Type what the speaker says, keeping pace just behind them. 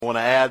want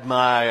to add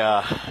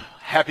my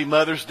happy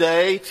Mother's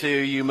Day to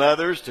you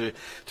mothers,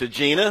 to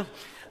Gina,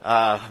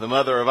 the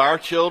mother of our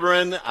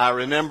children. I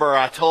remember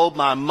I told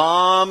my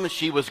mom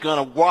she was going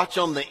to watch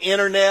on the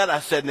internet. I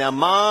said, now,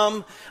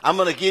 Mom, I'm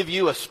going to give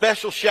you a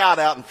special shout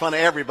out in front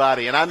of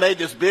everybody. And I made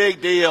this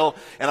big deal,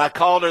 and I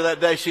called her that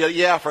day. She said,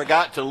 yeah, I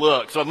forgot to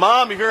look. So,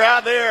 Mom, if you're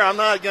out there, I'm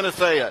not going to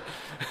say it.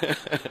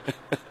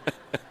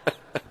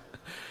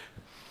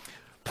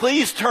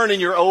 Please turn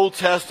in your Old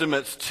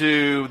Testaments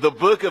to the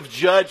book of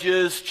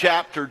Judges,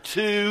 chapter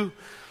 2,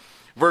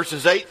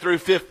 verses 8 through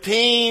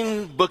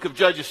 15. Book of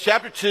Judges,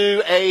 chapter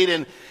 2,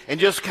 8, and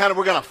just kind of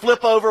we're going to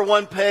flip over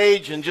one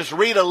page and just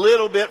read a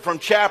little bit from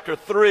chapter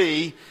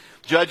 3,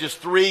 Judges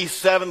 3,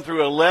 7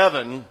 through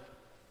 11,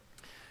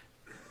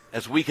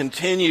 as we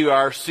continue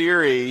our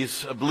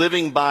series of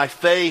living by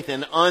faith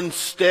in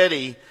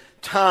unsteady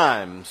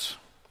times.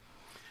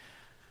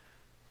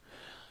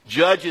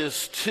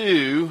 Judges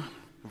 2,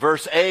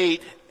 verse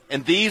 8,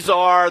 and these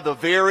are the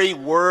very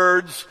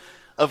words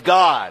of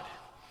God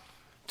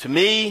to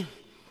me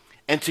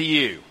and to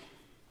you.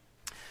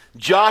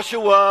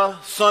 Joshua,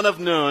 son of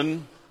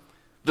Nun,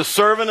 the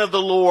servant of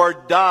the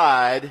Lord,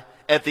 died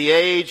at the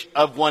age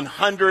of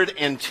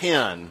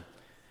 110.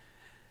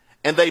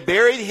 And they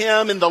buried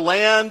him in the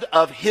land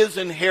of his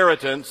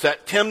inheritance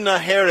at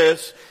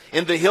Timnah-Heres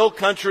in the hill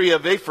country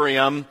of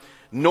Ephraim,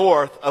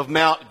 north of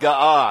Mount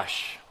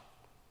Gaash.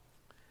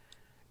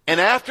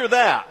 And after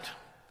that,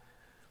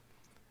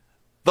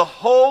 the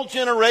whole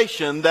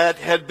generation that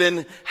had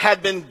been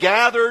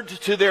gathered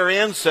to their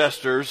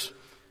ancestors,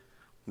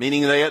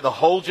 meaning the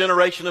whole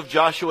generation of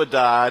Joshua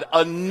died,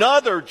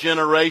 another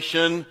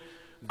generation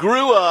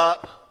grew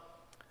up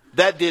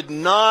that did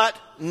not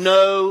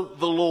know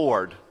the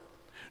Lord,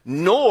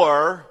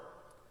 nor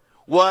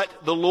what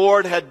the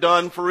Lord had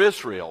done for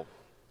Israel.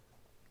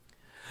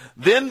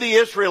 Then the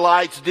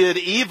Israelites did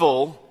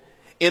evil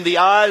in the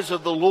eyes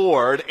of the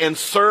Lord and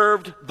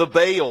served the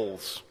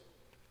Baals.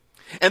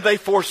 And they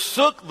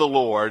forsook the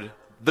Lord,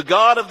 the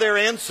God of their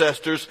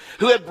ancestors,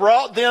 who had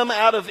brought them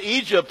out of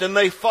Egypt, and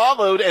they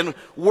followed and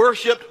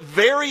worshipped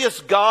various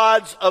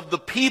gods of the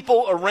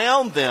people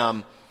around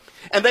them.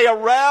 And they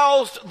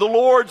aroused the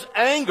Lord's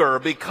anger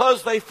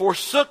because they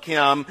forsook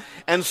him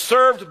and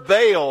served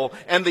Baal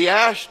and the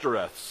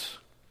Ashtoreths.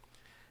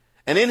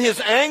 And in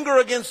his anger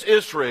against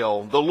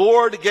Israel, the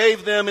Lord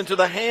gave them into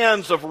the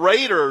hands of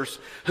raiders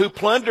who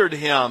plundered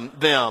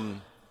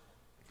them.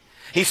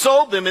 He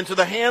sold them into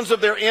the hands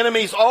of their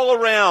enemies all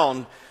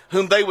around,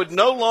 whom they would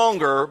no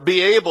longer be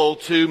able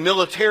to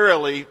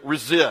militarily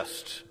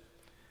resist.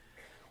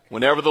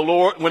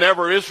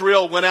 Whenever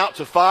Israel went out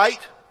to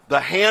fight,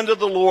 the hand of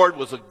the Lord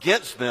was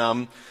against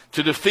them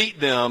to defeat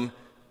them,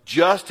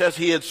 just as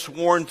he had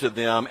sworn to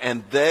them,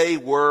 and they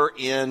were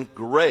in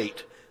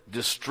great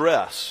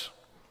distress.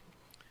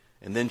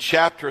 And then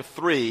chapter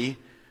 3,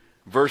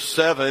 verse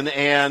 7,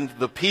 and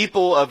the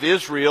people of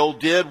Israel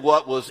did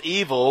what was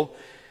evil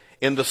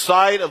in the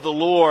sight of the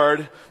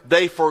Lord.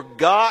 They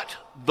forgot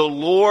the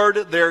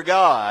Lord their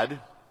God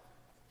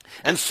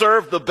and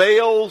served the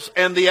Baals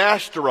and the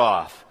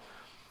Ashtaroth.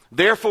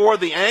 Therefore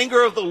the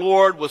anger of the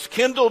Lord was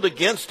kindled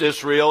against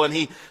Israel, and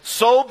he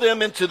sold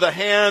them into the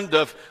hand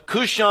of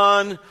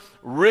Cushan,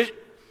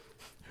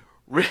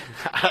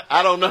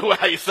 I don't know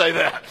how you say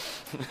that,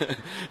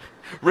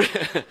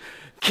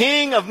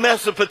 king of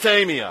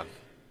Mesopotamia.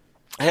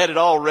 I had it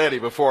all ready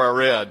before I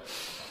read.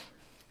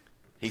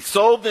 He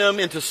sold them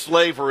into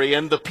slavery,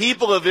 and the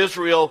people of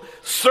Israel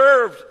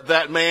served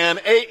that man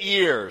 8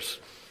 years.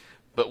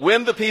 But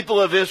when the people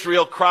of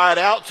Israel cried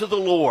out to the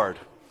Lord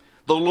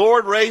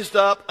raised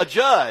up a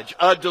judge,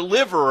 a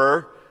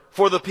deliverer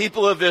for the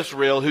people of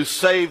Israel, who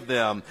saved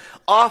them,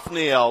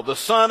 Othniel, the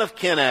son of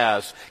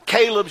Kenaz,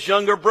 Caleb's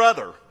younger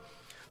brother.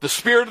 The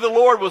Spirit of the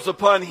Lord was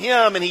upon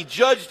him, and he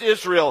judged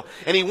Israel,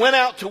 and he went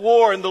out to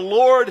war, and the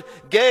Lord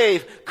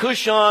gave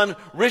Cushan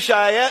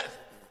Rishathaim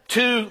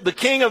to the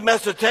king of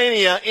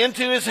Mesopotamia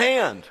into his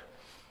hand.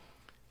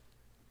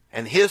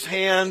 And his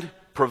hand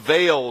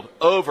prevailed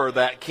over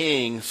that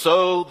king.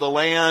 So the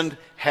land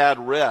had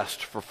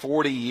rest for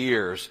 40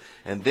 years.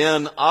 And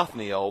then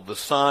Othniel, the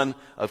son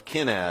of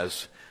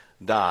Kenaz,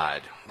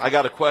 died. I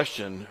got a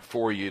question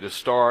for you to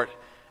start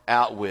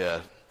out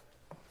with.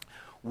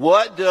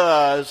 What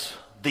does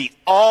the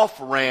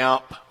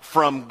off-ramp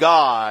from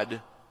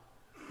God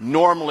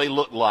normally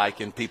look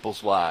like in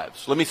people's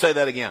lives? Let me say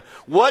that again.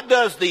 What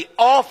does the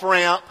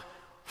off-ramp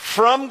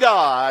from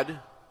God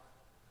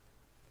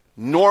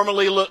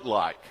normally look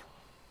like?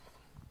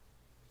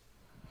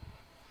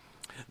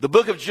 The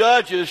book of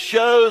Judges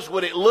shows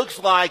what it looks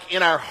like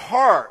in our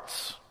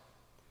hearts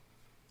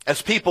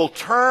as people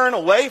turn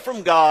away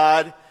from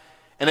God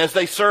and as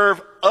they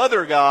serve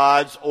other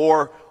gods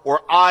or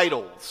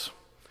idols.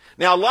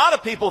 Now, a lot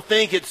of people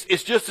think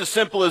it's just as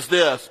simple as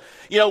this.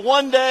 You know,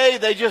 one day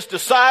they just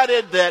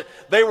decided that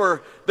they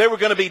were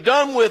going to be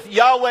done with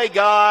Yahweh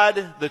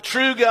God, the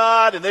true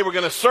God, and they were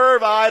going to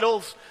serve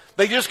idols.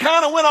 They just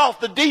kind of went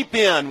off the deep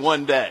end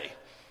one day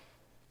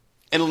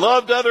and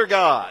loved other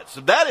gods.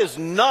 That is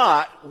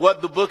not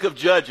what the book of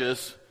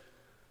Judges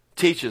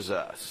teaches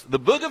us. The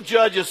book of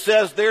Judges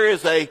says there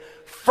is a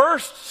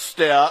first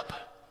step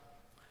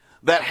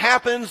that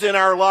happens in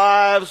our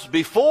lives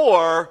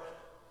before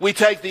we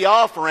take the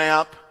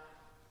off-ramp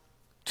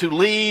to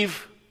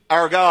leave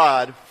our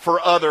God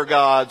for other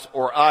gods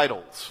or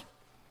idols.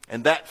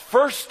 And that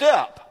first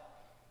step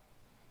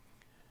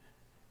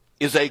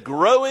is a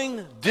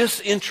growing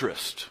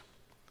disinterest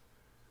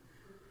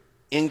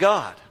in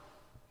God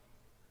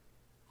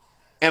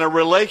and a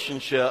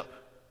relationship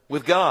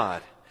with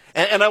God.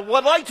 And I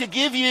would like to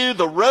give you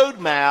the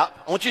roadmap.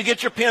 I want you to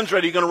get your pens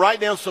ready. You're going to write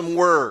down some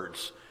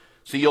words.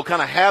 So you'll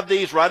kind of have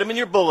these, write them in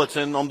your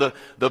bulletin. On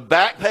the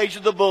back page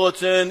of the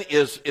bulletin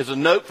is a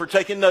note for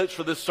taking notes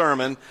for this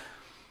sermon.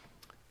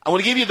 I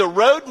want to give you the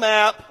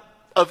roadmap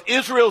of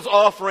Israel's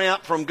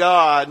off-ramp from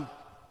God.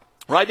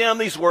 Write down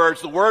these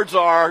words. The words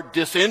are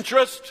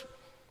disinterest.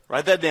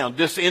 Write that down.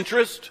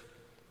 Disinterest.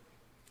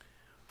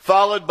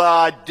 Followed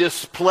by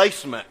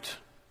displacement,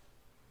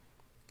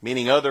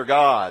 meaning other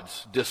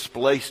gods,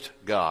 displaced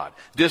God.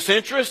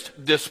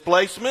 Disinterest,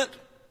 displacement,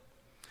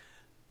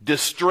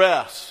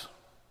 distress,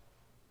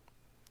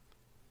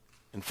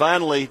 and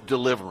finally,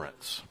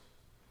 deliverance.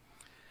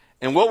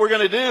 And what we're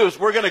going to do is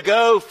we're going to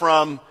go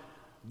from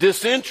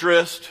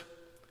disinterest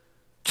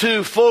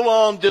to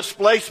full-on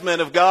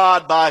displacement of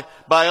God by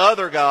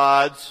other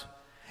gods.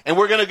 And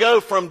we're going to go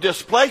from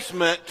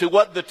displacement to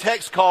what the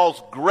text calls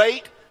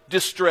great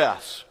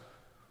distress.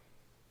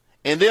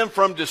 And then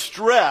from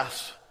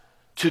distress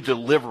to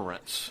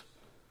deliverance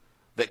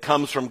that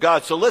comes from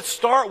God. So let's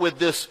start with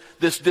this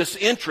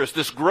disinterest,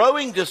 this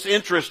growing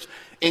disinterest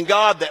in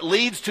God that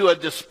leads to a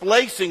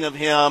displacing of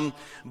Him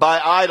by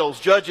idols.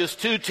 Judges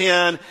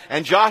 2:10,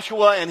 and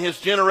Joshua and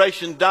his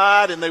generation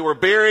died and they were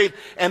buried,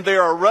 and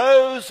there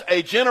arose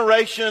a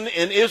generation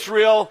in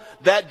Israel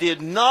that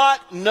did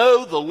not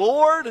know the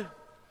Lord,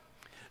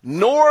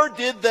 nor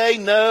did they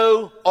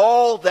know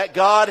all that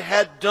God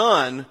had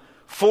done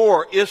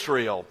for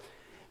Israel.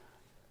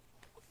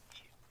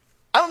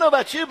 I don't know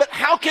about you, but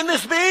how can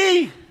this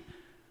be?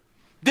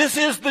 This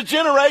is the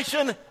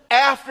generation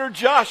after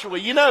Joshua.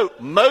 You know,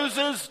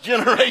 Moses'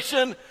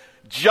 generation,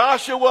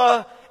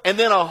 Joshua, and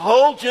then a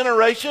whole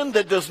generation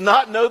that does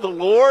not know the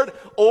Lord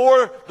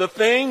or the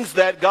things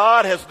that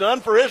God has done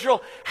for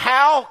Israel.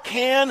 How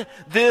can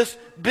this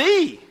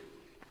be?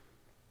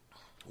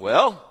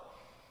 Well,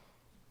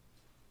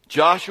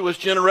 Joshua's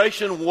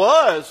generation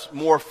was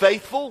more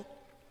faithful,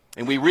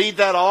 and we read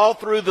that all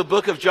through the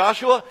book of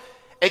Joshua,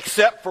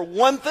 except for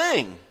one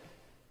thing.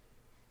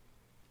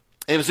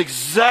 It was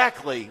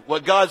exactly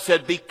what God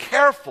said. Be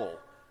careful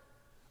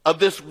of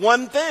this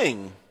one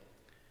thing.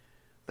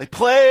 They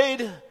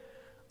played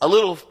a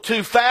little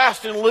too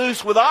fast and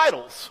loose with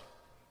idols.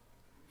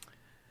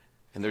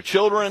 And their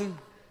children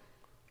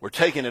were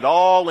taking it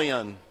all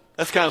in.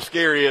 That's kind of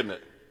scary, isn't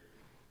it?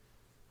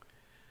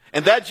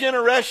 And that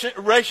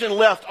generation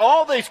left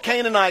all these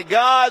Canaanite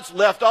gods,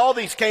 left all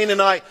these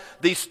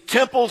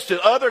temples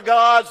to other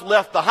gods,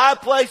 left the high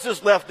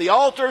places, left the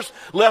altars,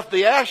 left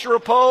the Asherah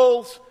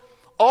poles,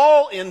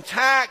 all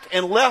intact,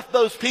 and left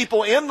those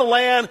people in the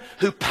land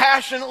who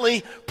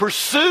passionately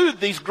pursued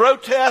these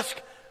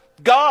grotesque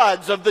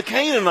gods of the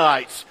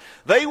Canaanites.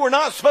 They were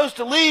not supposed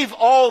to leave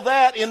all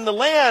that in the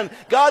land.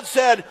 God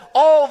said,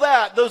 all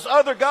that, those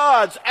other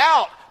gods,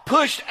 out,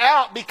 pushed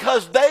out,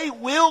 because they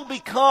will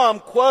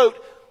become,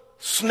 quote,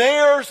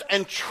 snares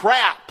and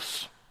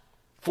traps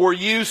for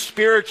you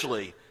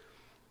spiritually.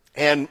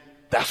 And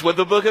that's what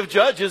the book of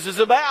Judges is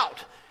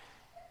about.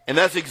 And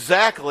that's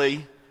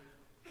exactly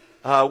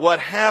what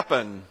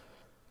happened.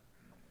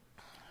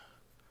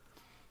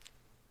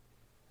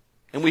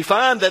 And we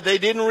find that they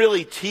didn't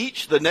really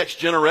teach the next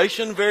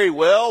generation very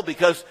well,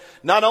 because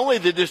not only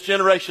did this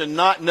generation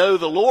not know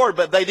the Lord,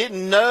 but they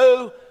didn't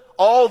know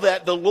all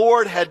that the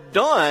Lord had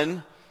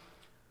done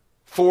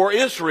for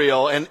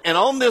Israel. And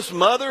on this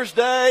Mother's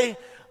Day,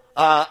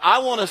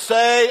 I want to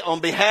say on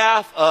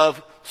behalf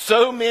of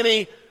so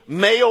many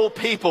male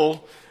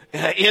people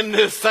in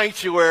this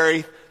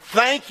sanctuary,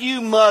 thank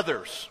you,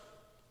 mothers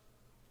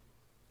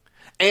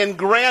and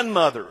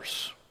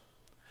grandmothers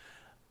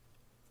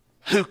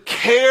who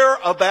care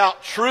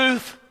about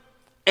truth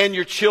and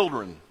your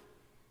children,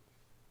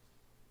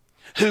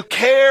 who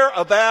care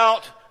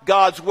about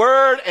God's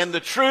Word and the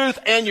truth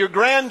and your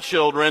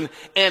grandchildren,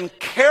 and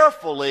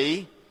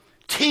carefully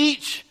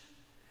teach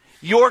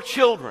your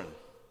children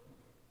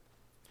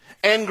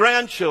and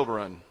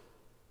grandchildren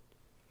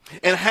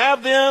and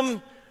have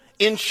them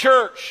in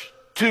church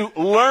to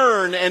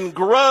learn and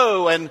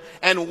grow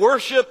and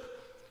worship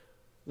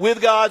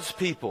with God's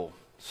people,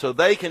 so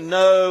they can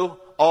know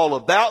all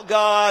about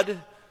God,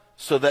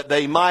 so that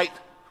they might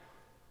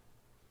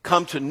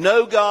come to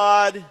know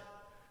God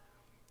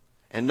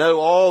and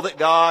know all that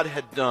God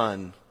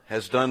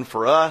has done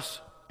for us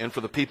and for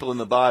the people in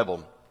the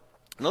Bible.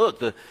 Now look,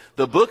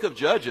 the book of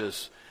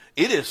Judges,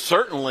 it is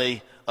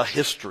certainly a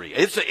history.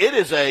 It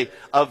is a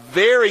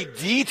very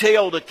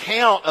detailed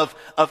account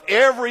of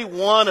every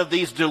one of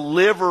these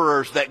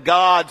deliverers that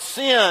God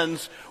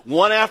sends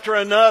one after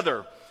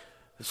another.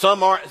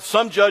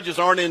 Some judges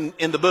aren't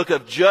in the book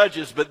of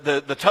Judges, but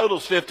the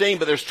total's 15,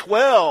 but there's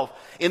 12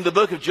 in the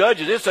book of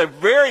Judges. It's a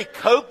very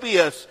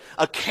copious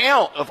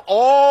account of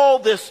all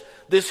this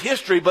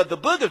history, but the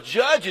book of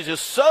Judges is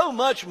so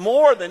much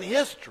more than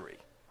history.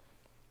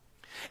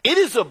 It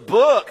is a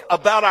book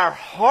about our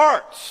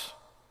hearts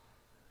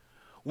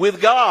with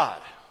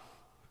God.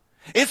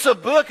 It's a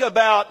book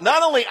about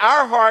not only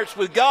our hearts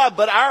with God,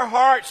 but our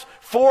hearts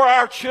for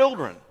our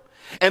children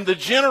and the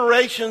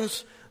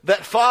generations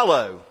that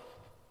follow.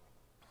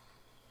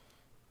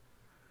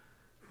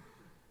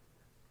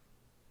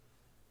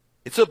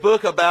 It's a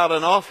book about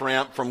an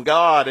off-ramp from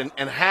God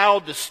and how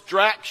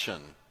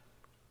distraction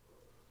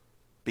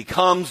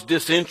becomes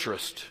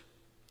disinterest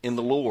in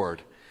the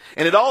Lord.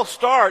 And it all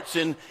starts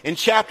in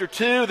chapter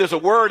 2. There's a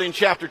word in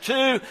chapter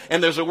 2,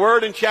 and there's a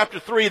word in chapter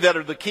 3 that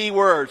are the key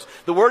words.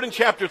 The word in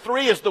chapter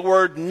 3 is the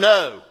word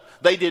know.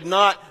 They did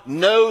not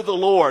know the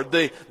Lord.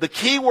 The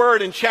key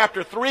word in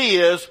chapter 3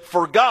 is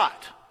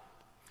forgot.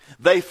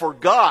 They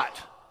forgot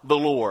the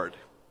Lord.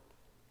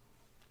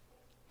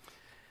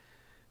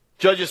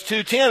 Judges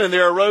 2:10, and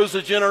there arose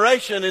a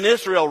generation in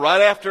Israel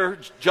right after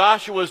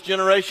Joshua's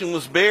generation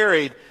was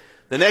buried.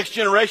 The next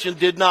generation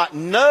did not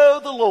know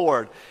the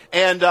Lord.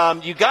 And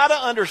you got to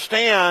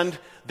understand,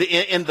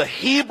 in the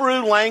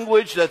Hebrew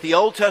language that the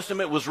Old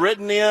Testament was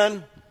written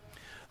in,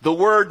 the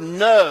word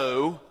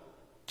know,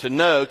 to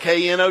know,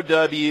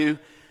 K-N-O-W,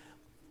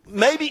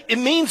 maybe it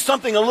means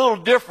something a little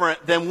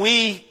different than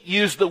we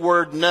use the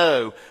word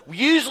know.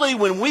 Usually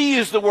when we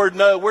use the word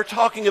know, we're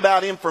talking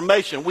about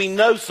information. We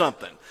know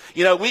something.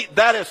 You know,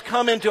 that has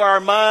come into our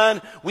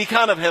mind. We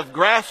kind of have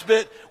grasped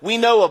it. We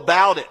know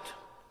about it.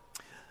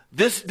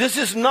 This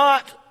is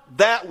not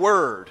that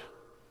word,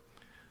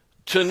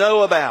 to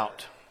know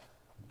about.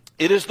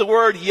 It is the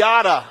word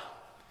yada.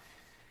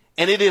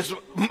 And it is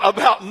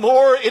about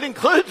more, it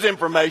includes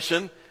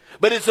information,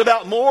 but it's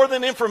about more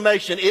than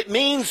information. It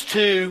means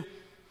to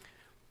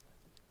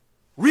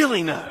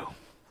really know.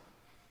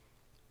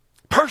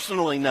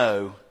 Personally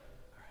know.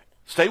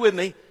 Stay with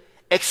me.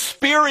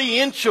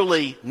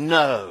 Experientially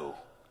know.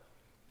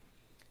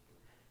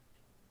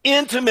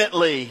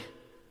 Intimately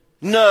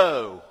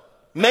know.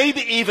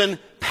 Maybe even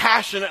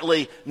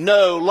passionately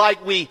know,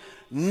 like we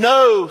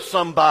know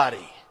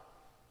somebody.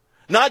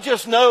 Not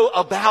just know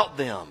about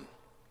them.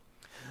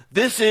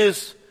 This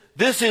is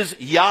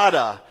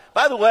yada.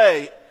 By the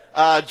way,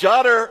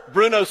 Jader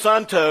Bruno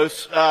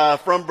Santos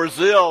from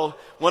Brazil,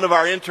 one of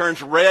our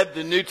interns, read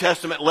the New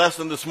Testament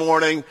lesson this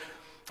morning.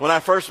 When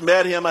I first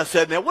met him, I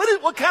said, now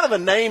what kind of a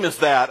name is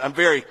that? I'm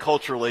very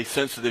culturally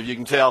sensitive, you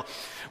can tell.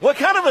 What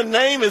kind of a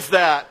name is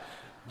that,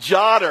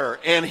 Jader?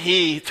 And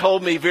he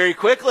told me very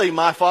quickly,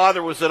 my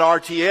father was at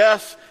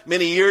RTS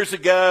many years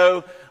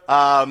ago,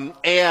 and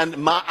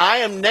I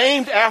am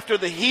named after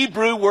the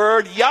Hebrew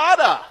word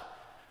yada,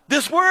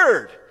 this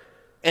word.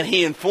 And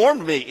he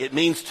informed me it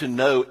means to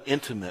know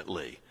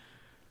intimately.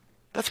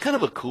 That's kind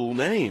of a cool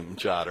name,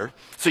 Jader.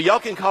 So y'all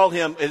can call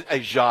him a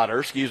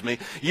Jader, excuse me.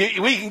 You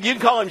can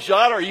call him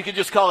Jader, or you can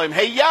just call him,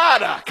 hey,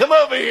 Yada, come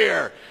over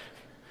here.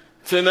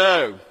 To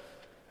know.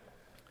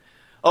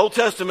 Old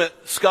Testament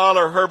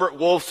scholar Herbert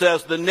Wolf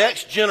says the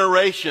next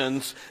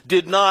generations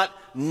did not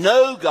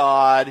know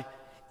God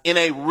in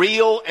a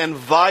real and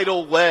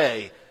vital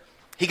way.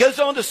 He goes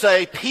on to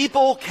say,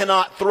 people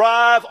cannot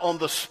thrive on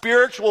the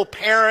spiritual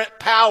parent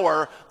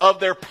power of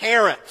their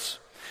parents.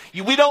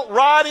 We don't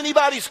ride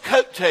anybody's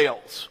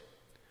coattails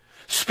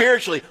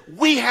spiritually.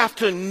 We have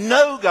to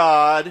know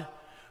God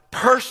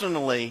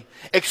personally,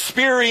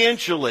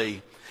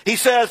 experientially. He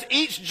says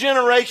each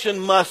generation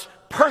must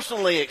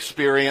personally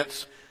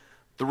experience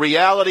the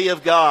reality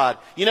of God.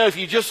 You know, if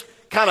you just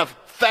kind of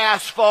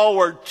fast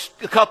forward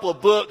a couple of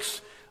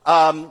books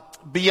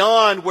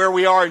beyond where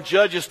we are in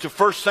Judges to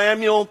 1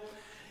 Samuel,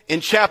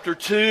 in chapter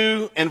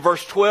 2 and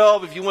verse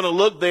 12, if you want to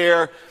look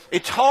there,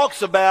 it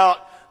talks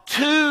about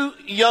two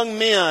young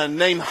men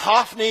named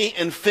Hophni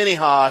and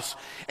Phinehas,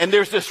 and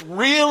there's this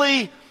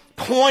really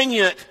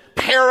poignant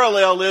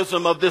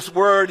parallelism of this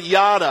word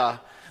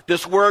yada,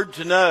 this word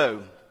to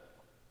know.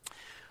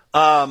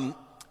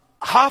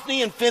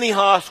 Hophni and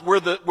Phinehas were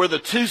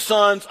the two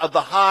sons of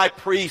the high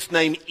priest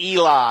named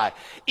Eli.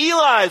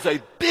 Eli is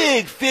a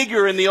big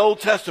figure in the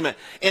Old Testament,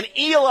 and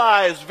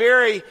Eli is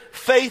very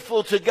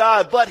faithful to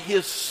God, but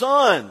his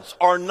sons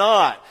are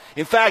not.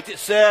 In fact, it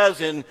says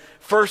in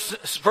first,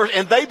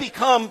 and they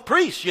become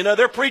priests. You know,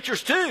 they're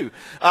preachers too.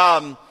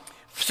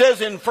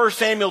 Says in 1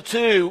 Samuel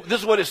 2,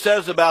 this is what it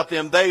says about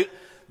them.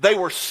 They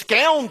were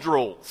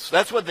scoundrels.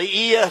 That's what the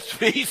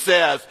ESV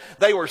says.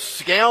 They were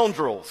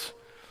scoundrels.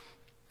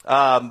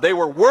 They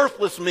were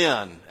worthless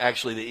men,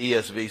 actually, the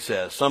ESV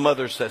says. Some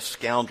others says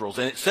scoundrels.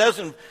 And it says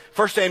in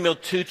 1 Samuel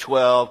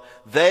 2:12,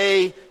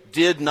 they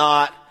did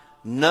not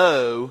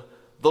know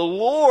the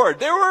Lord.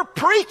 They were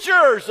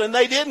preachers, and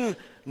they didn't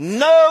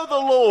know the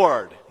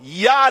Lord.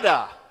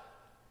 Yada.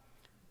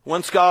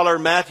 One scholar,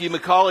 Matthew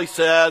McCauley,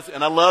 says,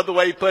 and I love the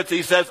way he puts it,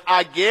 he says,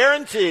 I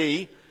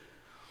guarantee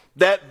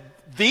that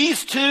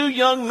these two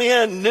young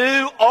men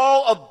knew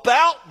all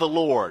about the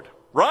Lord.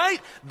 right?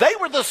 They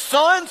were the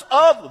sons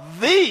of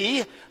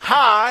the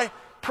high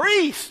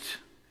priest.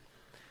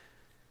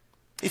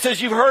 He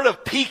says, you've heard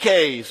of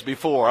PKs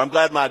before. I'm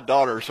glad my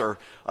daughters are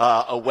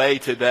away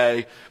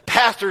today.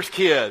 Pastor's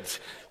kids,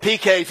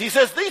 PKs. He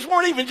says, these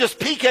weren't even just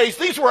PKs.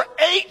 These were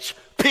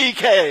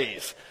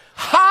HPKs.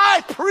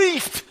 High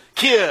priest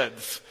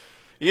kids.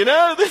 You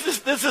know,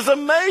 this is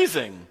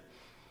amazing.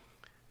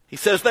 He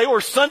says they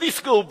were Sunday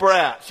school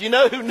brats, you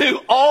know, who knew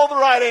all the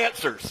right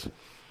answers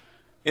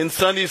in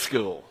Sunday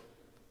school.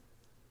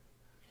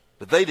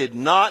 But they did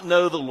not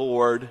know the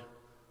Lord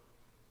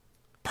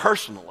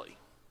personally,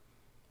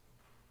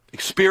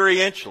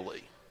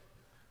 experientially.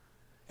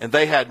 And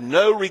they had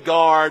no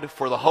regard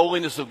for the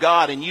holiness of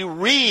God. And you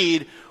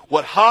read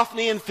what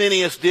Hophni and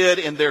Phinehas did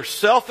in their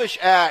selfish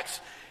acts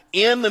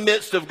in the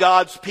midst of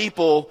God's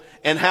people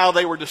and how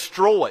they were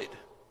destroyed.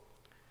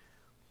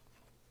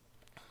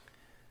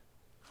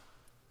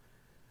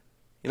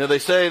 You know, they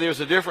say there's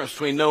a difference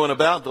between knowing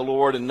about the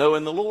Lord and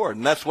knowing the Lord.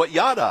 And that's what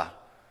Yada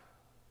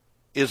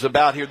is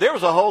about here. There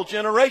was a whole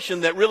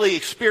generation that really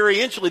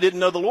experientially didn't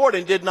know the Lord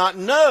and did not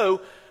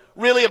know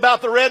really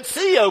about the Red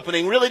Sea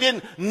opening, really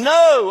didn't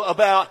know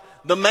about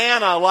the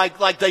manna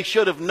like they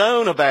should have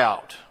known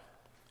about.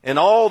 And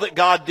all that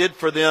God did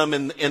for them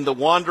in the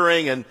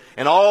wandering and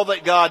all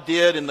that God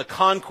did in the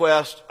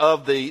conquest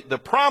of the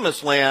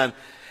promised land.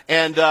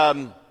 And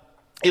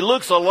it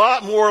looks a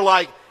lot more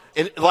like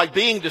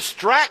being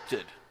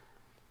distracted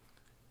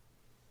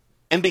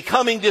and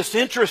becoming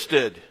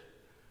disinterested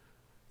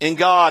in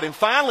God. And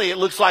finally, it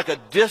looks like a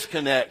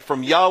disconnect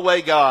from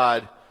Yahweh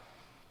God.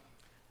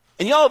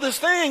 And y'all, this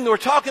thing we're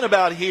talking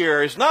about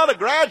here is not a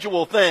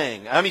gradual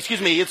thing.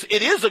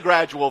 It is a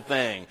gradual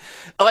thing.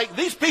 Like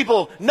these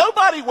people,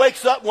 nobody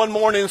wakes up one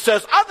morning and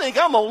says, I think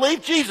I'm going to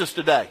leave Jesus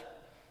today.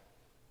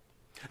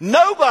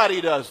 Nobody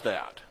does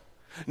that.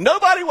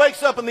 Nobody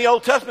wakes up in the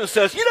Old Testament and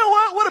says, you know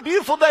what? What a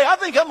beautiful day. I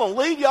think I'm going to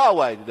leave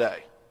Yahweh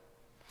today.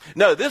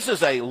 No, this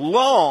is a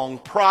long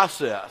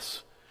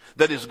process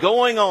that is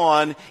going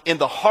on in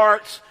the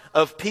hearts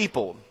of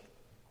people.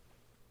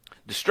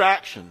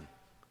 Distraction,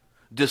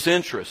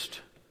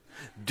 disinterest,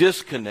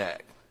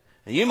 disconnect.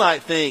 And you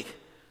might think,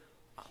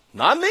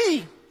 not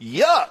me,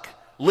 yuck.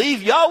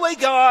 Leave Yahweh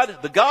God,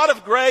 the God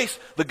of grace,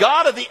 the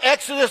God of the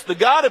Exodus, the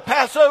God of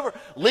Passover.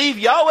 Leave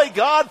Yahweh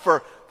God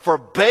for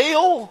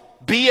Baal,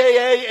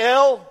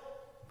 B-A-A-L.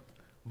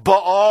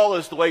 Baal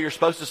is the way you're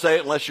supposed to say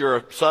it unless you're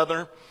a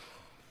Southerner.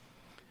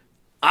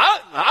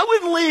 I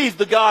wouldn't leave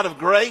the God of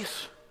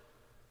grace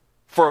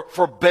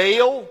for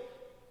Baal.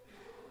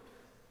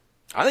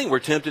 I think we're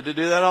tempted to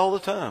do that all the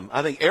time.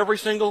 I think every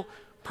single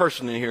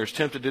person in here is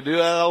tempted to do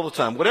that all the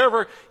time.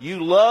 Whatever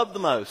you love the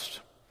most,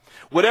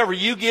 whatever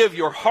you give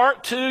your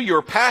heart to,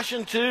 your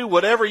passion to,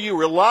 whatever you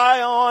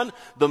rely on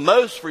the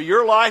most for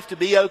your life to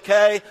be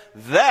okay,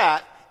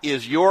 that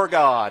is your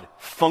God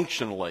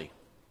functionally.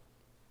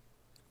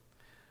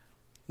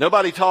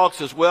 Nobody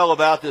talks as well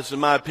about this, in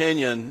my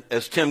opinion,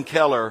 as Tim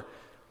Keller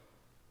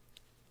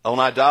on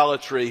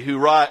idolatry, who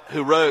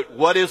wrote,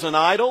 what is an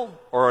idol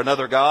or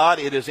another god?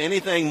 It is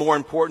anything more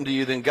important to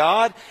you than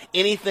God,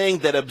 anything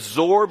that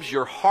absorbs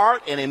your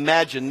heart and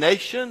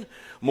imagination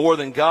more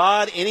than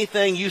God,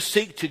 anything you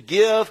seek to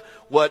give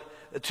what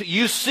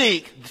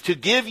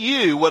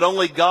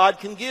only God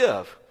can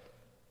give.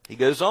 He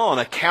goes on,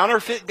 a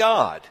counterfeit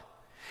God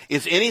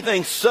is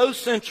anything so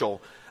central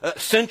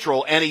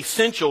and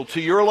essential to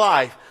your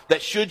life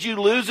that should you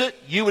lose it,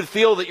 you would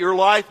feel that your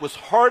life was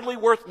hardly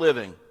worth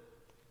living.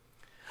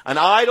 An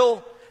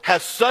idol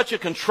has such a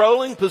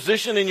controlling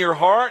position in your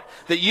heart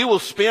that you will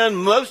spend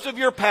most of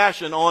your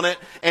passion on it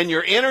and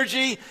your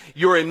energy,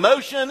 your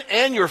emotion,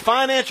 and your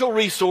financial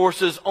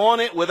resources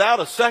on it without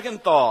a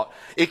second thought.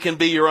 It can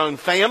be your own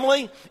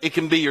family. It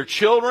can be your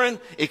children.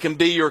 It can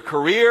be your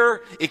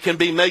career. It can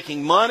be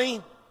making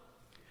money.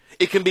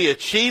 It can be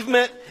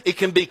achievement. It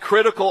can be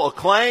critical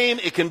acclaim.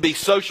 It can be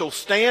social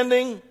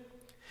standing.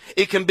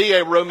 It can be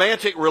a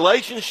romantic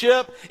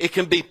relationship. It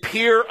can be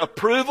peer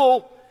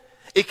approval.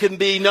 It can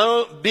be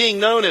being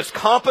known as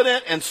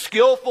competent and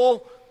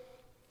skillful.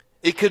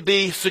 It could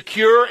be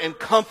secure and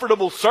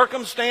comfortable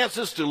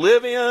circumstances to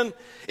live in.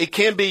 It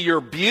can be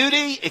your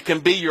beauty. It can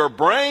be your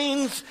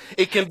brains.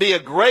 It can be a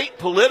great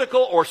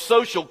political or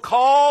social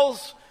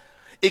cause.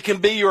 It can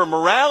be your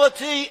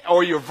morality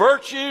or your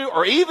virtue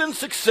or even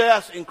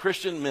success in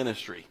Christian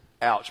ministry.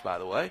 Ouch, by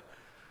the way.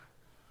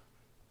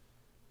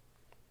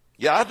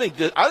 Yeah, I think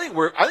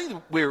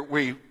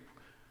we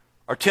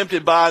are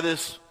tempted by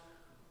this.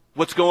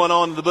 What's going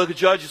on in the book of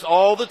Judges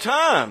all the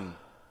time.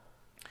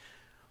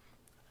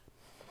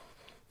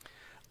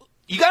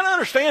 You got to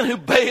understand who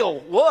Baal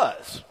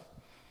was.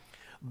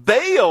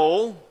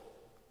 Baal,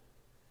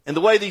 and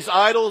the way these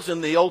idols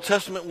in the Old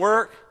Testament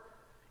work,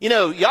 you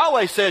know,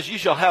 Yahweh says you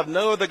shall have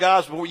no other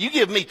gods before. You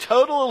give me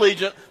total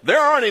allegiance. There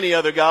aren't any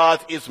other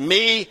gods. It's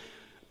me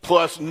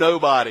plus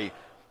nobody.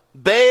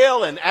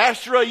 Baal and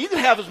Asherah, you can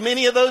have as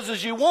many of those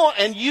as you want,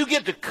 and you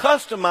get to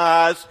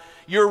customize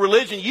your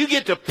religion. You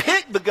get to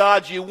pick the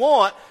gods you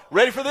want,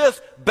 ready for this,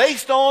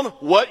 based on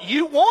what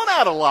you want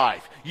out of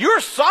life.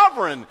 You're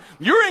sovereign.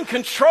 You're in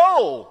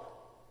control.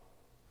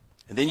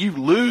 And then you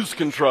lose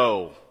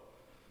control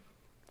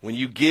when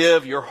you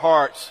give your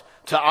hearts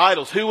to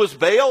idols. Who was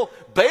Baal?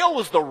 Baal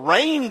was the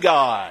rain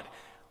god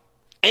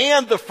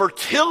and the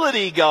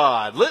fertility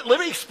god. Let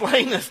me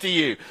explain this to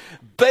you.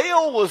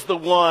 Baal was the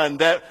one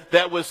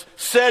that was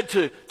said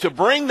to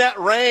bring that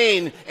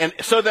rain and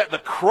so that the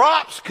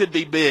crops could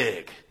be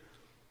big.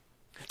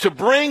 To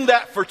bring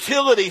that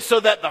fertility so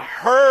that the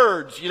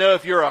herds,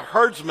 if you're a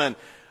herdsman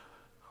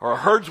or a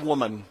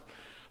herdswoman,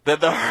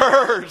 that the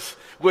herds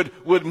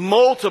would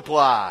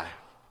multiply.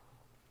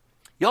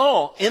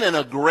 Y'all, in an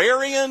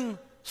agrarian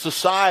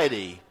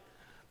society,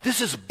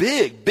 this is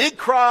big. Big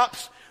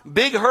crops,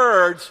 big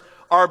herds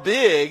are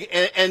big.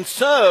 And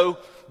so,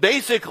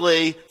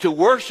 basically, to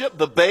worship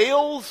the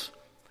Baals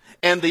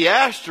and the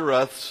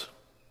Ashtoreths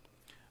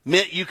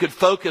meant you could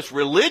focus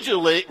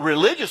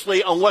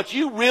religiously on what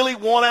you really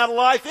want out of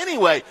life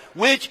anyway,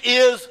 which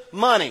is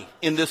money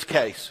in this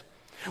case,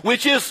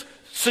 which is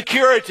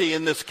security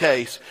in this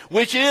case,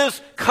 which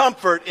is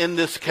comfort in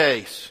this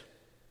case.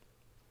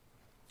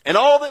 And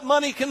all that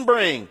money can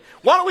bring.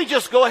 Why don't we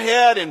just go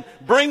ahead and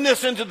bring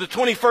this into the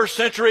 21st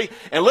century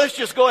and let's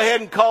just go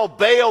ahead and call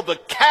Baal the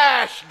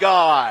cash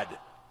god.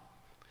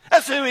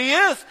 That's who he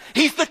is.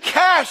 He's the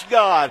cash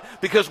god.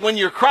 Because when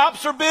your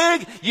crops are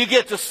big, you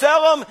get to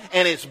sell them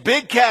and it's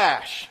big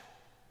cash.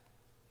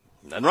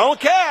 Nothing wrong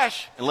with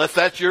cash, unless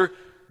that's your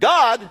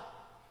god.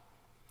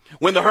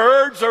 When the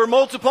herds are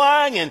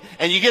multiplying and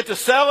you get to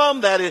sell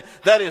them,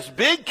 that is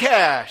big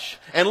cash.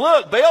 And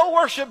look, Baal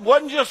worship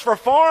wasn't just for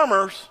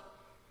farmers.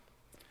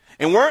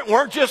 And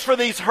weren't just for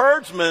these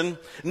herdsmen.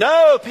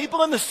 No,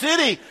 people in the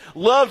city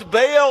loved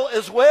Baal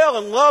as well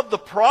and loved the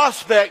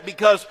prospect,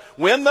 because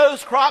when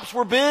those crops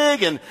were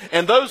big and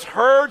those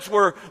herds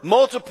were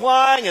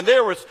multiplying and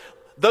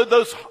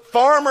those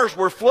farmers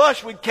were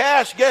flush with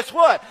cash, guess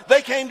what?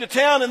 They came to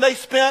town and they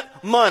spent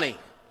money.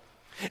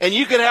 And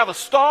you could have a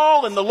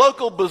stall in the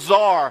local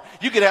bazaar.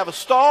 You could have a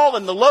stall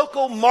in the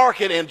local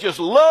market and just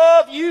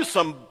love you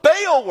some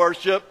Baal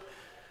worship.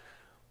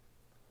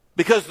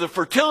 Because the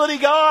fertility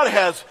god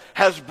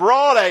has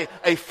brought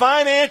a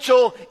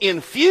financial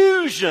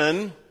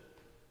infusion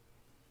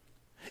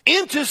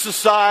into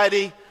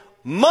society,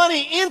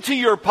 money into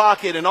your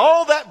pocket, and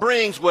all that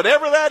brings,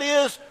 whatever that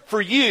is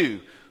for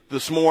you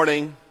this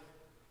morning.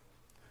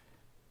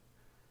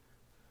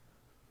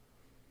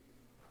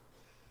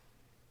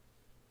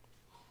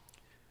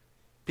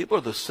 People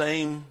are the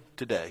same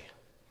today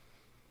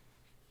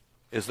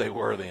as they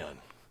were then.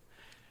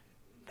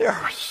 There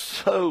are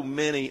so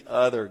many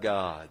other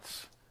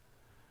gods.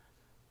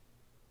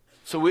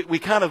 So we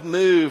kind of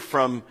move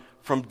from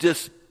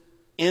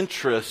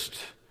disinterest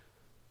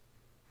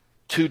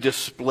to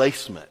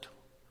displacement.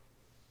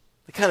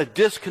 They kind of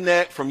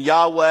disconnect from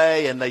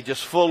Yahweh and they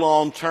just full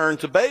on turn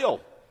to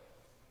Baal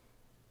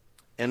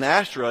and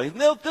Ashtoreth.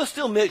 They'll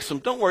still mix them.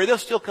 Don't worry, they'll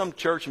still come to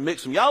church and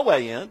mix some Yahweh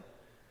in.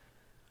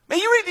 Man,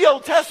 you read the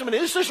Old Testament,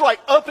 it's just like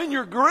up in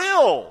your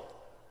grill.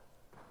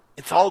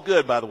 It's all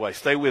good, by the way.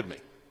 Stay with me.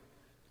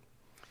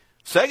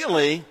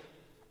 Secondly,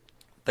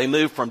 they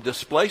move from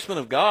displacement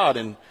of God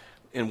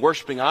and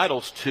worshiping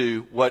idols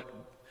to what?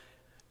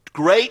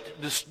 Great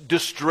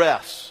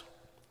distress.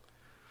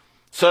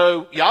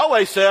 So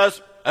Yahweh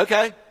says,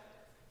 okay,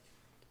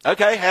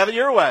 have it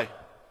your way.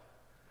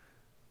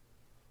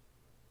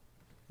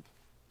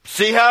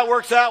 See how it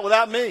works out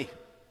without me.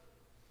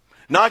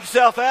 Knock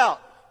yourself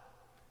out.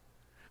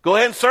 Go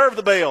ahead and serve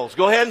the Baals.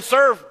 Go ahead and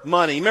serve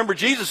money. Remember,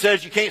 Jesus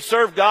says you can't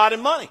serve God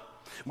and money.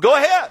 Go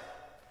ahead.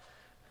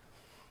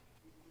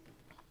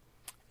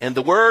 And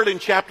the word in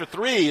chapter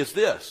 3 is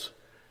this: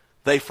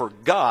 they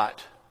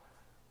forgot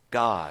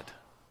God.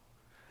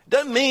 It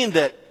doesn't mean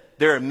that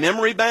their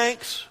memory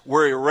banks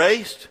were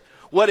erased.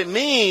 What it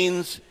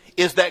means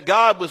is that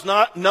God was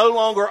no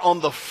longer on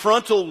the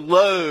frontal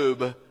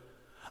lobe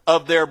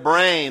of their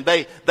brain.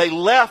 They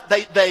left,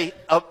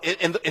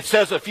 and it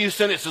says a few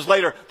sentences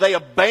later, they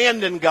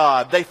abandoned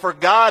God. They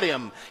forgot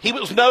Him. He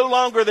was no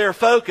longer their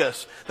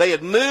focus. They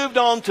had moved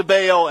on to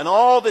Baal and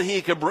all that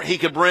he could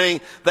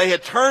bring. They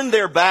had turned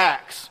their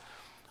backs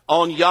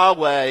on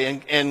Yahweh,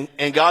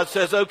 and God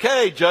says,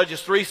 okay,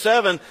 Judges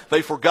 3:7,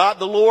 they forgot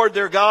the Lord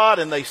their God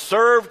and they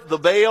served the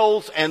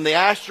Baals and the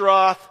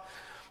Ashtaroth.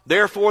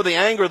 Therefore the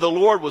anger of the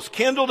Lord was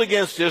kindled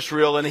against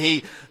Israel, and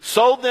He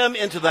sold them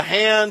into the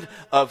hand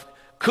of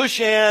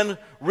Cushan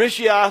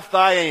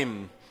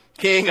Rishathaim,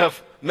 king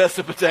of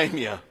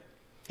Mesopotamia.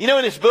 You know,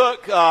 in his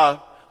book,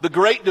 The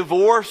Great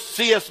Divorce,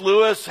 C.S.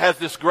 Lewis has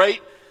this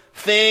great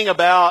thing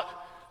about,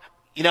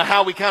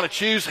 how we kind of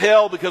choose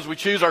hell because we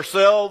choose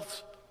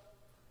ourselves.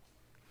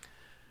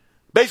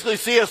 Basically,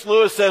 C.S.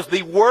 Lewis says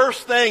the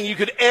worst thing you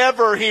could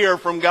ever hear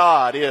from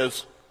God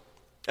is,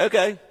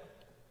 okay,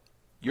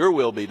 your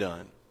will be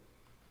done.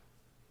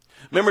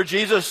 Remember,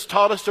 Jesus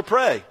taught us to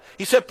pray.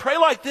 He said, pray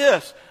like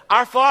this: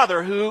 Our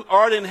Father who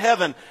art in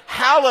heaven,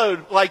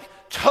 hallowed,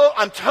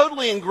 I'm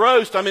totally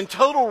engrossed. I'm in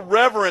total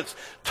reverence,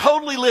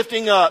 totally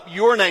lifting up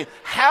your name.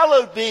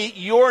 Hallowed be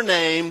your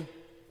name.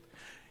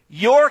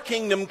 Your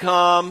kingdom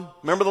come.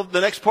 Remember the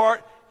next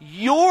part?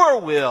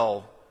 Your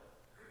will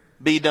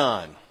be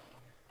done.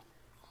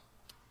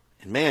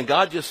 And man,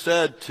 God just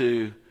said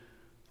to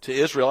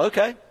Israel,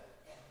 okay,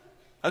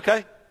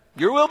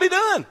 your will be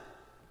done.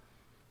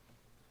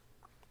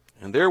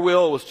 And their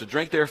will was to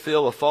drink their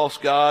fill of false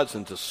gods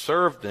and to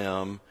serve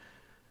them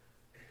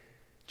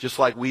just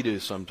like we do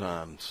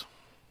sometimes.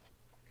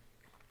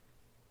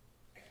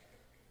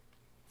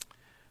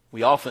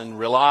 We often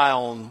rely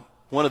on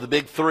one of the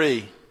big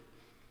three.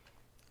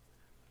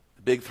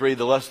 The big three,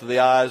 the lust of the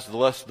eyes, the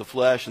lust of the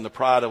flesh, and the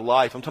pride of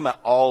life. I'm talking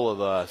about all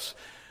of us.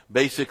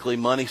 Basically,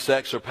 money,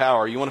 sex, or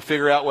power. You want to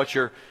figure out what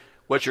your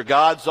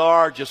gods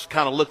are? Just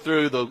kind of look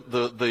through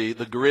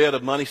the grid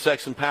of money,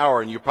 sex, and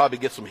power, and you'll probably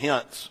get some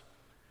hints.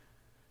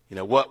 You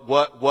know,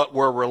 what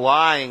we're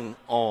relying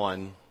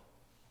on.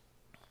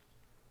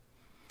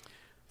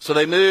 So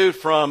they moved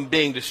from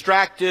being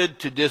distracted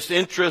to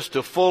disinterest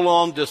to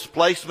full-on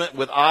displacement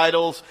with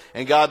idols.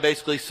 And God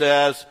basically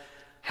says,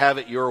 have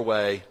it your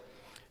way.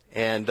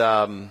 And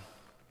our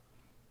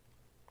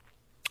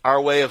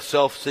way of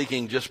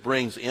self-seeking just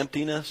brings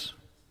emptiness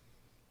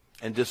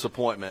and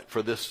disappointment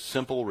for this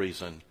simple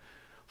reason.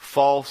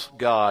 False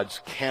gods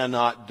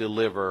cannot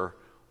deliver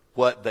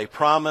what they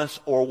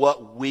promise or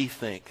what we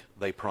think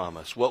they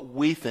promise. What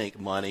we think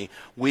money,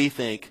 we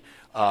think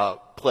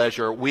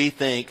pleasure, we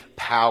think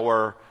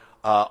power,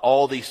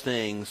 all these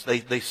things,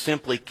 they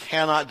simply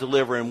cannot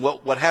deliver. And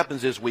what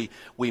happens is we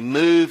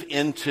move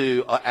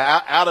into,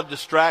 out of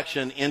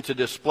distraction into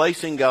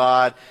displacing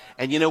God.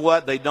 And you know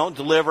what? They don't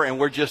deliver, and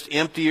we're just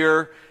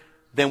emptier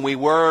than we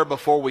were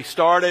before we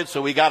started.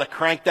 So we got to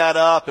crank that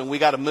up, and we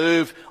got to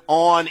move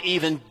on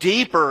even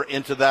deeper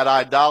into that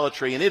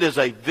idolatry. And it is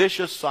a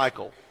vicious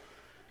cycle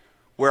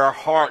where our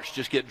hearts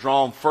just get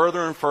drawn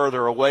further and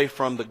further away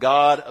from the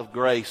God of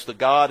grace, the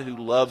God who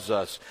loves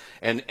us.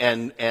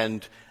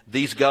 And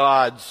these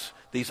gods,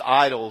 these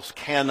idols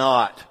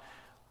cannot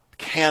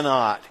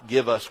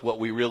give us what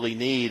we really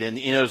need. And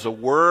you know, there's a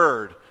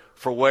word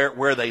for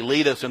where they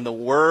lead us, and the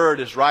word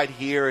is right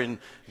here in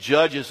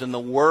Judges, and the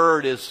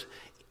word is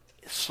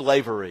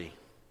slavery.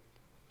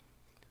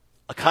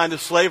 A kind of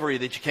slavery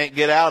that you can't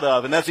get out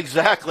of. And that's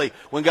exactly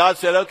when God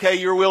said, okay,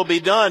 your will be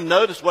done.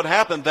 Notice what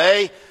happened.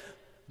 They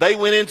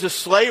went into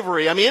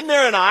slavery. I mean, isn't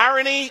there an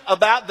irony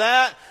about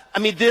that? I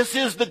mean, this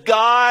is the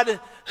God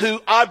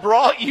who I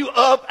brought you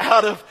up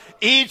out of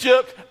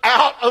Egypt,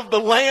 out of the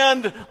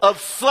land of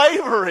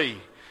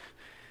slavery.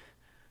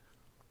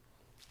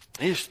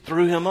 He just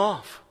threw him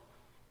off.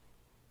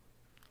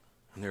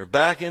 And they're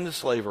back into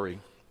slavery.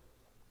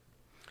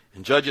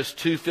 And Judges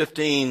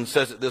 2:15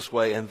 says it this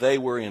way, and they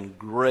were in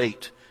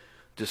great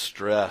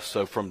distress.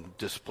 So from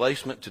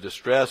displacement to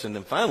distress, and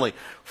then finally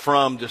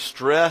from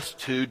distress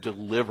to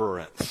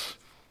deliverance.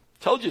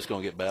 Told you it's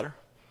going to get better.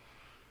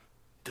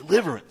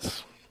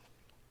 Deliverance.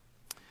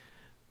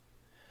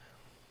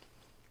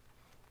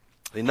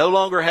 They no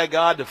longer had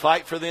God to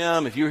fight for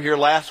them. If you were here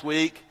last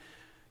week,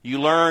 you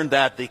learned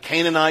that the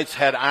Canaanites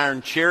had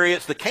iron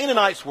chariots. The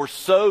Canaanites were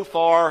so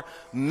far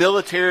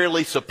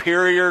militarily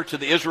superior to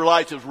the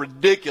Israelites, it was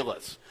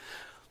ridiculous.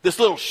 This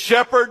little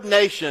shepherd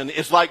nation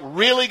is like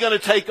really going to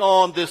take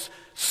on this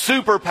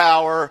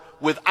superpower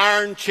with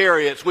iron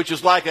chariots, which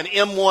is like an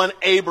M1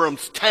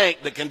 Abrams tank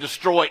that can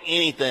destroy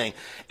anything.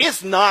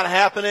 It's not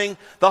happening.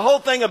 The whole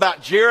thing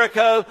about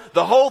Jericho,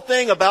 the whole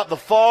thing about the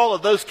fall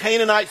of those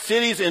Canaanite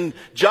cities in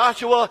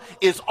Joshua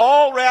is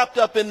all wrapped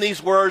up in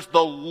these words,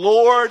 the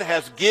Lord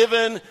has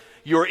given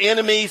your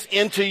enemies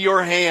into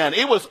your hand.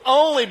 It was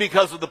only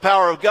because of the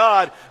power of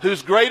God,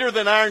 who's greater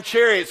than iron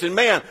chariots. And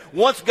man,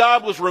 once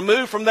God was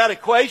removed from that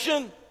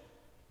equation,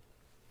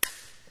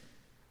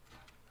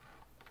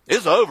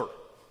 it's over.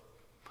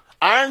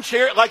 Iron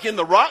chariot, like in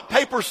the rock,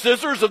 paper,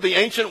 scissors of the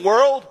ancient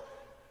world,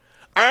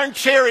 iron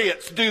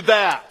chariots do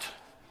that.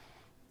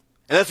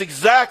 And that's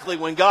exactly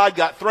when God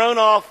got thrown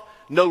off.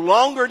 No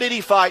longer did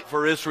he fight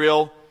for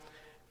Israel,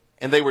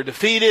 and they were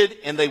defeated,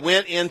 and they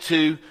went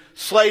into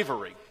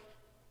slavery.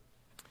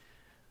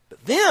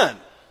 But then,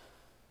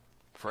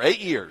 for 8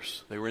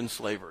 years, they were in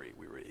slavery,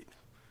 we read.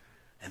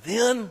 And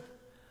then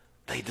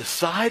they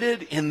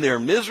decided in their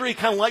misery,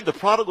 kind of like the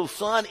prodigal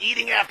son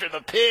eating after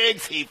the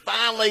pigs, he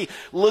finally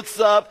looks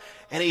up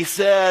and he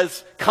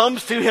says,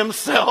 comes to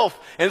himself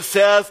and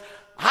says,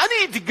 I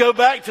need to go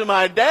back to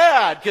my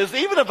dad, because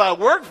even if I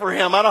work for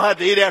him, I don't have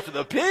to eat after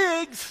the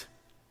pigs.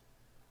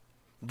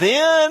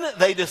 Then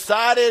they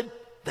decided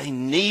they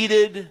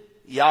needed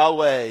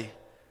Yahweh,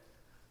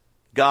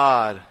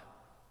 God,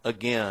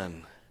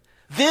 again.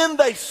 Then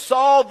they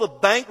saw the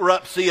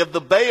bankruptcy of the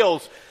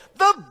Baals.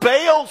 The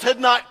Baals had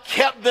not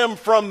kept them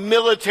from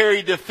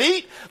military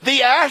defeat.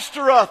 The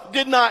Ashtaroth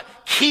did not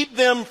keep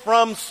them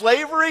from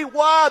slavery.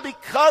 Why?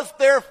 Because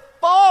they're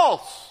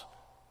false.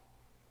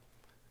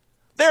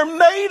 They're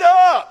made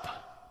up.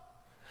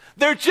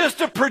 They're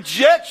just a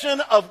projection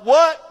of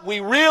what we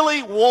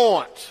really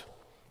want.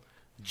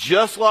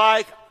 Just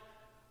like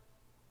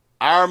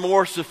our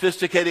more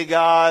sophisticated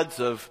gods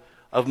of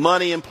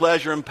money and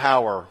pleasure and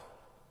power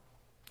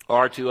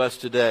are to us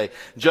today.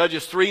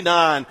 Judges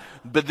 3:9,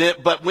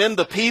 but when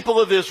the people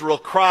of Israel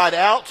cried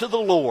out to the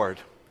Lord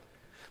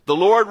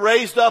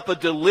raised up a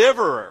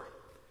deliverer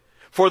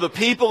for the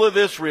people of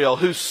Israel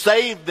who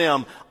saved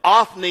them,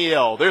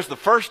 Othniel. There's the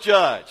first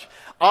judge.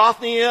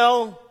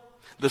 Othniel,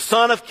 the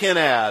son of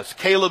Kenaz,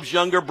 Caleb's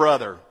younger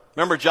brother.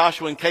 Remember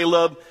Joshua and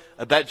Caleb,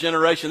 that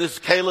generation? This is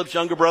Caleb's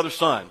younger brother's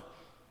son.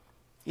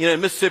 You know,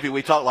 in Mississippi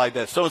we talk like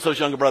that. So-and-so's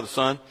younger brother's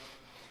son,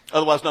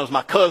 otherwise known as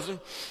my cousin.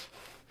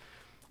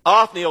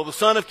 Othniel, the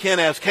son of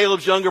Kenaz,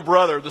 Caleb's younger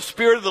brother. The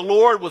Spirit of the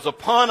Lord was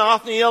upon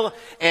Othniel,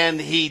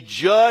 and he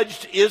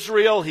judged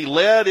Israel. He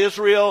led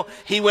Israel.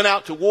 He went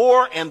out to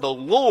war, and the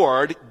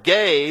Lord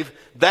gave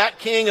that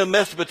king of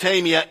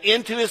Mesopotamia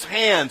into his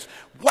hands.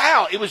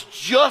 Wow, it was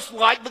just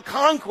like the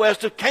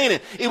conquest of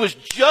Canaan. It was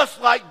just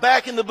like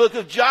back in the book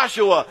of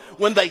Joshua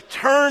when they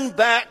turned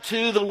back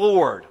to the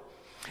Lord.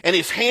 And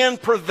his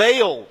hand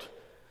prevailed.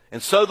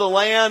 And so the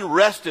land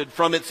rested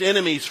from its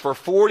enemies for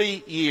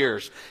 40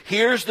 years.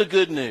 Here's the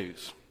good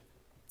news.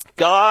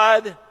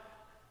 God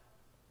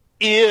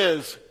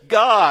is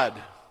God.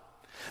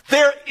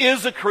 There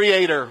is a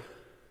creator.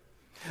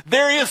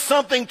 There is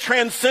something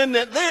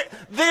transcendent.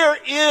 There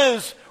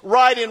is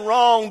right and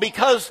wrong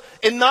because,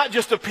 and not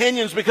just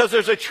opinions, because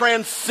there's a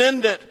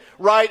transcendent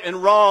right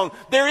and wrong.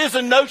 There is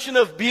a notion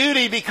of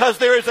beauty because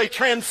there is a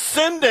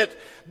transcendent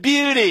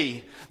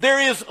beauty.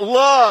 There is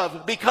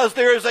love because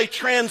there is a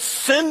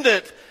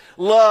transcendent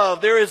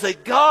love. There is a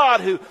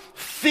God who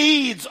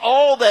feeds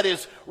all that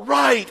is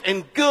right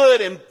and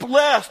good and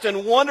blessed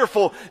and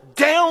wonderful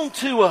down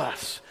to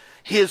us,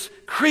 his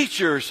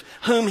creatures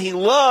whom he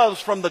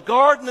loves from the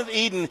Garden of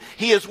Eden.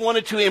 He has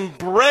wanted to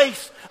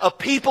embrace a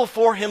people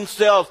for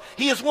himself.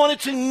 He has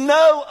wanted to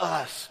know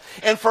us,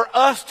 and for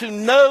us to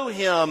know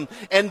him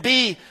and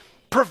be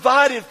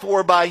provided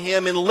for by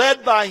him and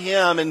led by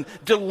him and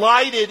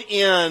delighted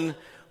in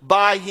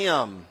by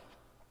him.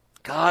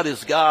 God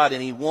is God,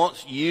 and he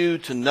wants you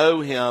to know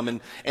him.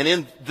 And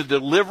in the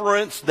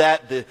deliverance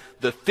that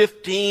the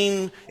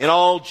 15 in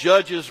all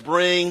judges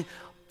bring,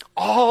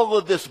 all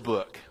of this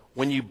book,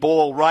 when you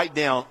boil right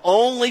down,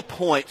 only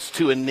points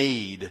to a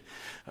need.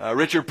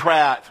 Richard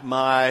Pratt,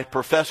 my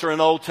professor in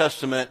Old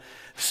Testament,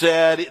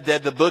 said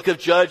that the book of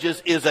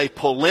Judges is a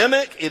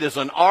polemic. It is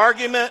an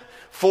argument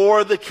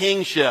for the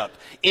kingship.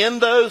 In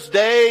those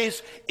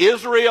days,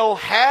 Israel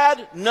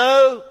had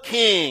no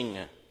king.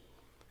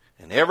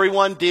 And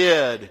everyone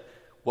did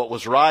what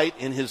was right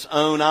in his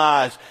own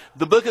eyes.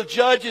 The book of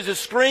Judges is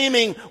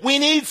screaming, we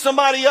need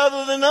somebody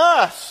other than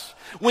us.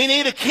 We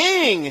need a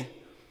king.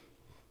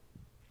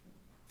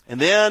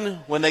 And then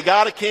when they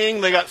got a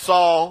king, they got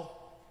Saul.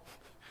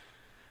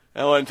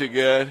 That wasn't too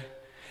good.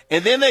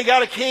 And then they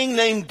got a king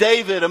named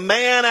David, a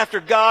man after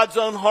God's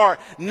own heart.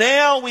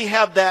 Now we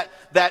have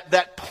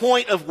that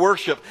point of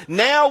worship.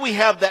 Now we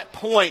have that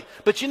point.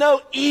 But you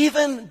know,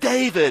 even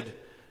David,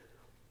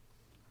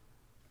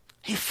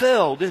 he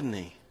fell, didn't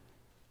he?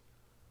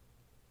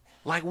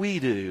 Like we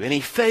do. And he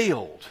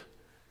failed.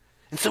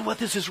 And so what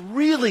this is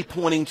really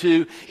pointing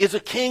to is a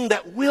king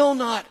that will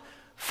not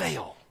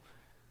fail.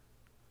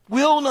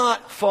 Will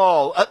not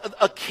fall.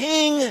 A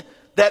king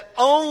that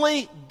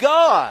only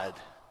God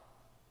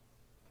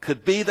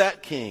could be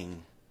that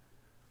king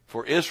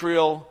for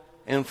Israel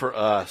and for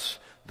us.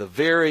 The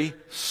very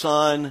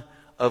Son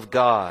of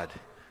God,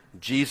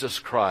 Jesus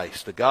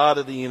Christ, the God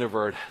of the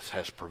universe,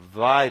 has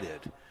provided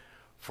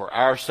for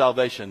our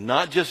salvation,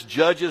 not just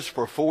judges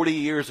for 40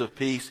 years of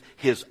peace,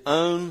 his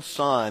own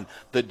Son,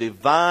 the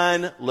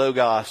divine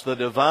Logos, the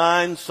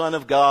divine Son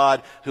of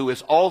God, who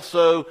is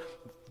also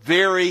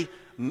very,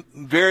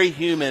 very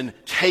human,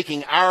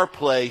 taking our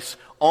place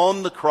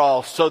on the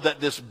cross so that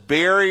this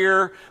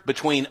barrier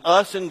between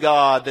us and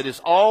God that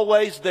is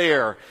always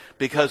there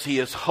because he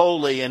is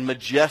holy and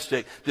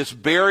majestic, this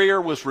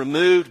barrier was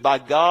removed by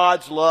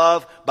God's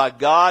love, by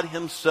God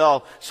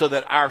himself, so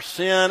that our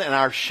sin and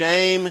our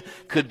shame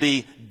could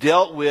be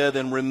dealt with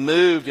and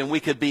removed, and we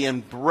could be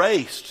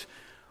embraced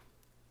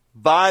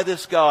by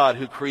this God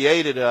who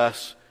created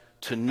us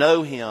to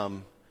know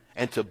him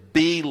and to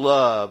be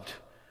loved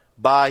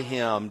by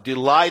him,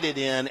 delighted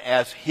in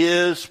as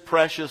his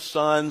precious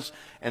sons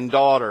and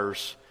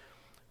daughters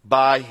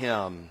by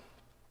him.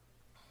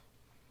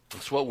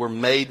 That's what we're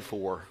made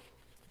for,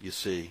 you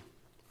see.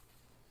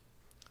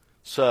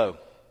 So,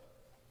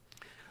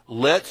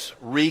 let's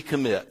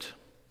recommit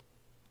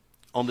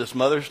on this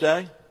Mother's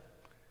Day.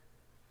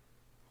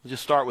 We'll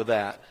just start with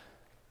that.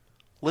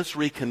 Let's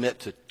recommit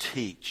to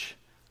teach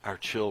our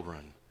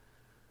children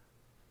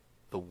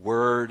the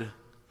Word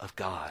of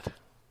God,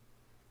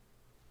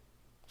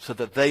 so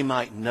that they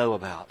might know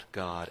about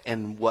God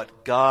and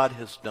what God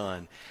has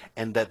done,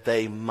 and that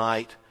they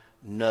might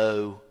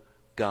know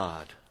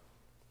God.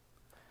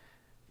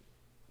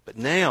 But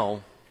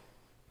now,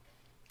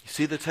 you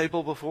see the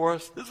table before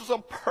us? This is a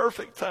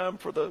perfect time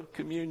for the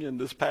communion,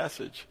 this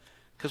passage.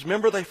 Because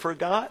remember, they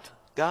forgot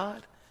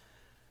God?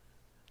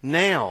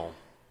 Now,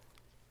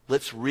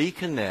 let's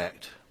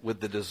reconnect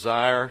with the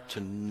desire to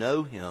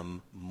know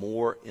him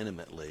more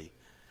intimately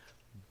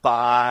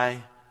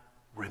by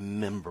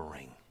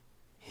remembering.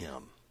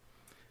 him.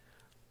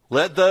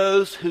 Let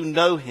those who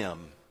know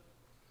him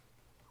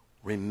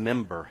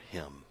remember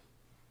him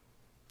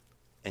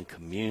and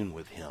commune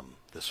with him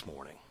this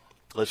morning.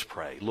 Let's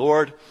pray.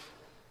 Lord,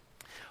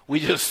 we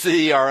just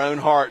see our own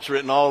hearts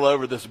written all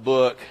over this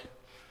book.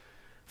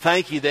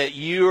 Thank you that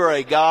you are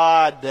a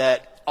God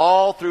that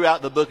all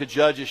throughout the book of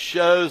Judges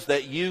shows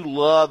that you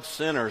love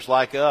sinners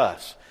like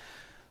us.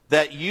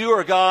 That you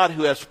are God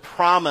who has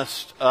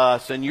promised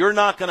us, and you're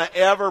not going to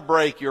ever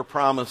break your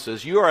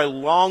promises. You are a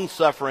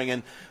long-suffering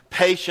and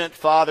patient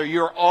Father.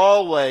 You're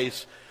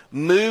always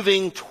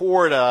moving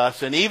toward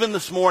us. And even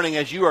this morning,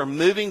 as you are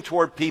moving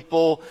toward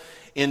people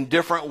in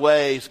different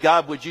ways,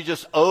 God, would you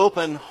just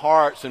open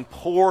hearts and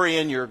pour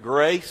in your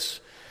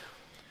grace,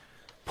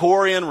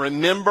 pour in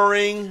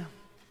remembering,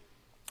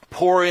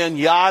 pour in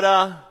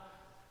yada,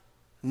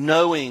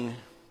 knowing.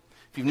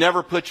 If you've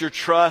never put your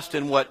trust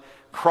in what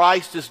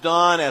Christ has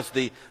done as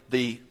the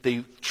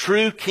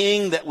true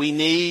King that we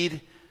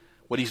need,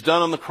 what he's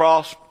done on the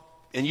cross,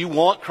 and you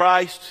want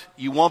Christ,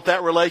 you want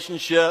that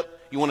relationship,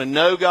 you want to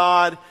know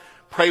God,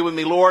 pray with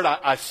me, Lord,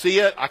 I see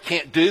it, I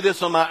can't do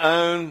this on my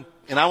own,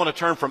 and I want to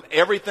turn from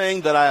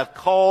everything that I have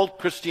called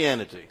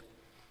Christianity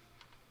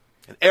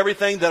and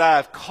everything that I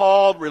have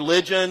called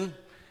religion,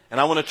 and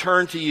I want to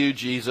turn to you,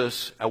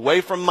 Jesus,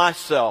 away from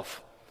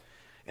myself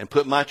and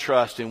put my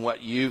trust in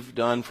what you've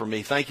done for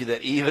me. Thank you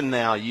that even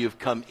now you've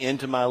come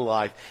into my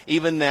life.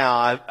 Even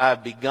now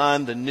I've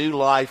begun the new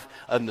life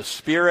of the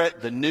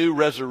Spirit, the new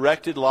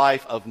resurrected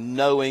life of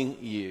knowing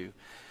you.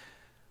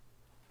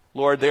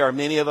 Lord, there are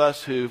many of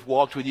us who've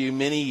walked with you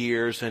many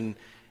years, and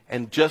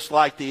just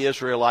like the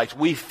Israelites,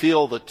 we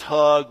feel the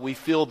tug, we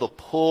feel the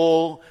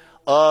pull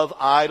of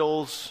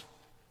idols,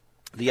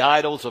 the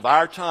idols of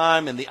our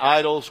time and the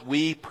idols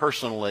we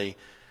personally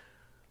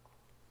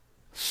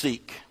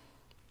seek.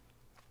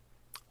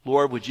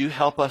 Lord, would you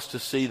help us to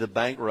see the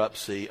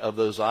bankruptcy of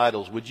those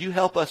idols? Would you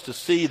help us to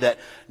see that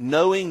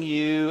knowing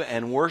you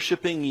and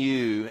worshiping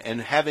you and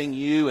having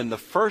you in the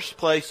first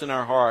place in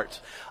our hearts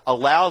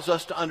allows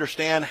us to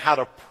understand how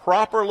to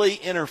properly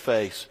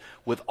interface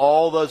with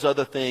all those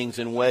other things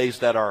in ways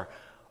that are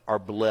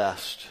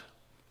blessed.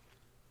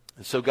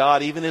 And so,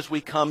 God, even as we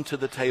come to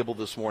the table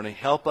this morning,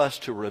 help us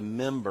to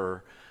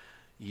remember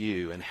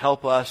you and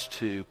help us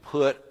to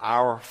put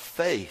our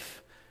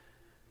faith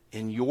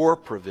in your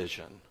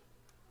provision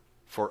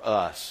for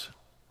us,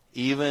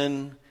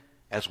 even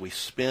as we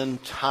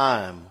spend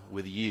time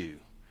with you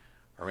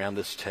around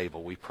this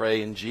table. We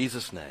pray in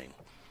Jesus' name.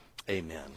 Amen.